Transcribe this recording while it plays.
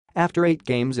After 8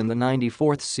 games in the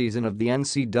 94th season of the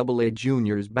NCAA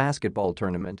Juniors Basketball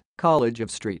Tournament, College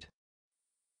of St.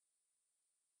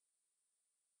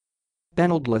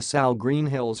 Benilde-La Salle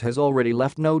Greenhills has already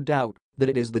left no doubt that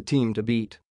it is the team to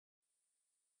beat.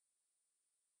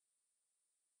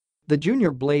 The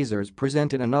Junior Blazers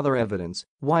presented another evidence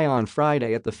why on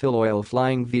Friday at the Filoil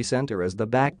Flying V Centre as the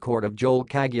backcourt of Joel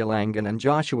Cagulangan and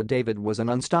Joshua David was an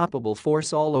unstoppable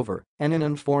force all over, and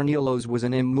Inand Fornilos was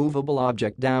an immovable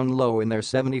object down low in their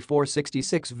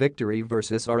 74-66 victory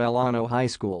versus Arellano High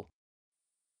School.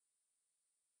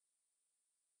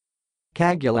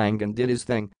 Cagulangan did his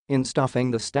thing in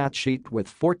stuffing the stat sheet with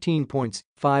 14 points,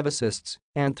 5 assists,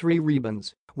 and 3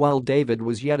 rebounds, while David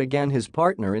was yet again his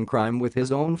partner in crime with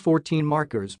his own 14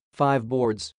 markers, 5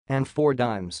 boards, and 4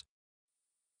 dimes.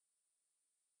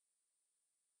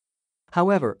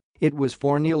 However, it was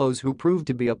Fornilos who proved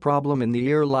to be a problem in the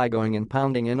earlygoing and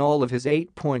pounding in all of his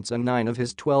 8 points and 9 of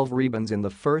his 12 rebounds in the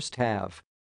first half.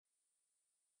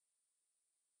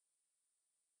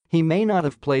 He may not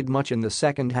have played much in the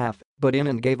second half, but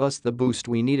Inand gave us the boost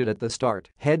we needed at the start,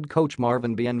 head coach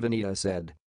Marvin Bienvenida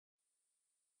said.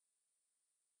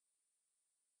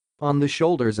 On the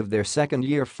shoulders of their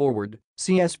second-year forward,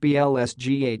 CSB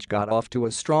LSGH got off to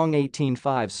a strong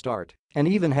 18-5 start and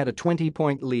even had a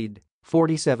 20-point lead,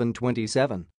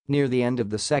 47-27, near the end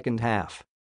of the second half.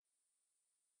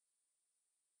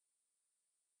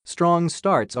 Strong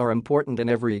starts are important in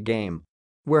every game.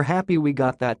 We're happy we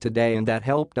got that today and that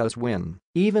helped us win,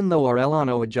 even though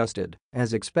Arellano adjusted,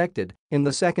 as expected, in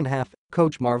the second half,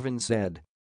 Coach Marvin said.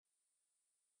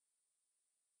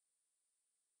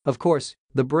 Of course,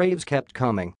 the Braves kept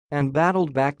coming and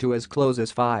battled back to as close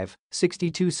as 5,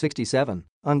 62-67,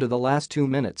 under the last 2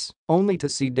 minutes, only to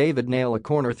see David nail a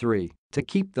corner 3 to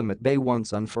keep them at bay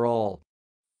once and for all.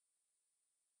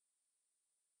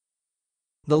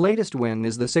 The latest win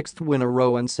is the 6th win in a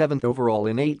row and 7th overall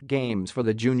in 8 games for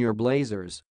the Junior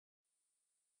Blazers.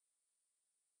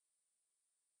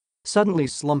 Suddenly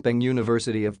slumping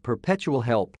University of Perpetual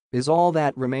Help is all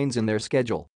that remains in their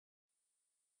schedule.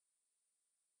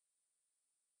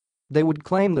 They would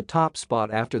claim the top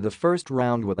spot after the first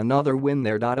round with another win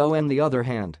there. On the other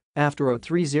hand, after a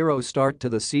 3-0 start to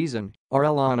the season,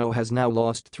 Arellano has now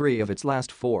lost 3 of its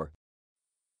last 4.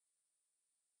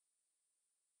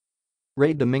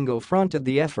 Ray Domingo fronted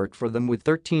the effort for them with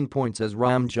 13 points as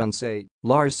Ram Junsei,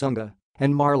 Lars Sunga,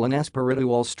 and Marlon Espiritu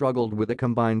all struggled with a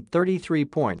combined 33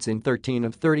 points in 13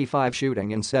 of 35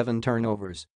 shooting and 7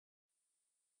 turnovers.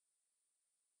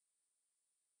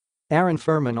 Aaron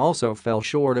Furman also fell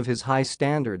short of his high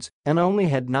standards and only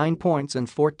had 9 points and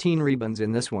 14 rebounds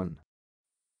in this one.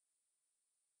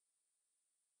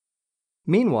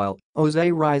 Meanwhile,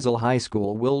 Jose Rizal High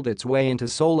School willed its way into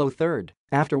solo third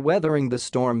after weathering the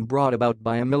storm brought about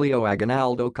by Emilio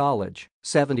Aguinaldo College,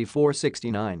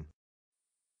 74-69.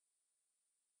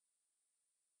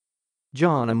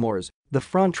 John Amores, the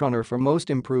frontrunner for Most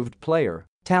Improved Player,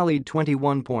 tallied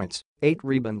 21 points, 8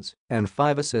 rebounds, and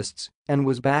 5 assists, and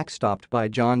was backstopped by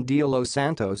John De Los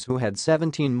Santos who had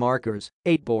 17 markers,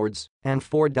 8 boards, and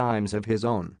 4 dimes of his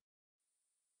own.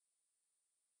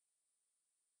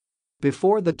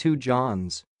 Before the two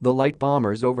Johns, the Light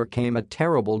Bombers overcame a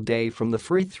terrible day from the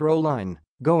free throw line,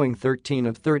 going 13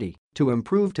 of 30 to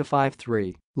improve to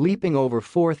 5-3, leaping over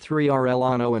 4-3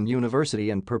 Arellano and University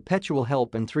and Perpetual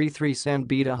Help and 3-3 San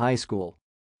Beda High School.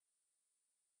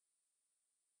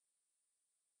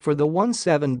 For the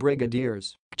 1-7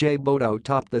 Brigadiers, Jay Bodo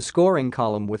topped the scoring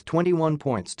column with 21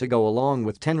 points to go along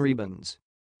with 10 rebounds.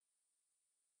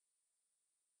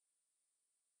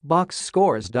 Box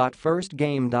scores. First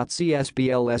game. CSB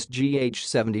LSGH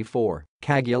 74,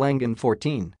 Cagulangan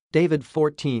 14, David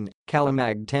 14,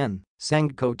 Calamag 10,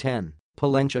 Sangco 10,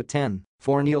 Palencia 10,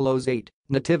 Fornilos 8,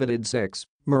 Natividad 6,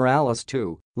 Morales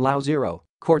 2, Lau 0,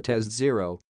 Cortez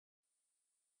 0.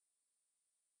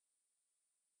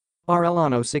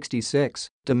 Arellano 66,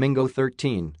 Domingo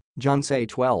 13, Junsei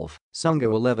 12,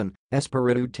 Sungo 11,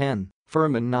 Espiritu 10,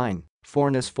 Furman 9,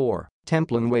 Fornes 4,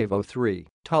 Templannuevo 3,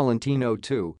 Tolentino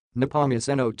 2,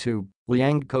 Nepomuceno 2,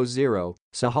 Liangco 0,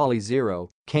 Sahali 0,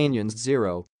 Canyons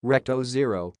 0, Recto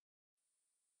 0.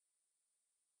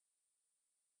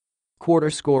 Quarter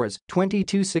scores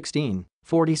 22-16,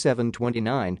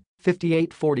 47-29,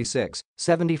 58-46,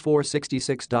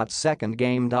 74-66. Second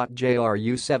game.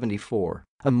 JRU 74,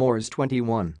 Amores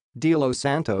 21, De Los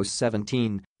Santos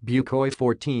 17, Bucoy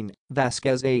 14,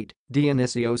 Vasquez 8,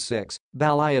 Dionisio 6,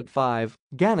 Balayat 5,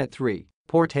 Gannett 3,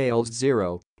 Portales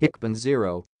 0, Ickban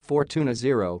 0, Fortuna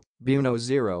 0, Buno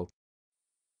 0.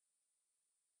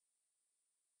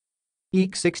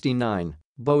 Eek 69,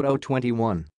 Bodo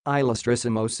 21,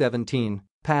 Ilustrissimo 17,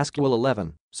 Pascual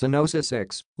 11, Sonosa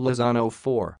 6, Lozano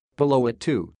 4, Paloa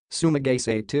 2,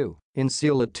 Sumagase 2,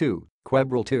 Insila 2,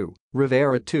 Quebril 2,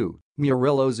 Rivera 2,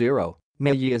 Murillo 0,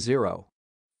 Mejia 0.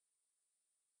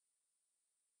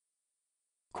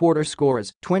 Quarter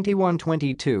scores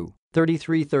 21-22,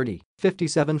 33-30,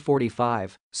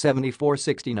 57-45,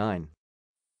 74-69.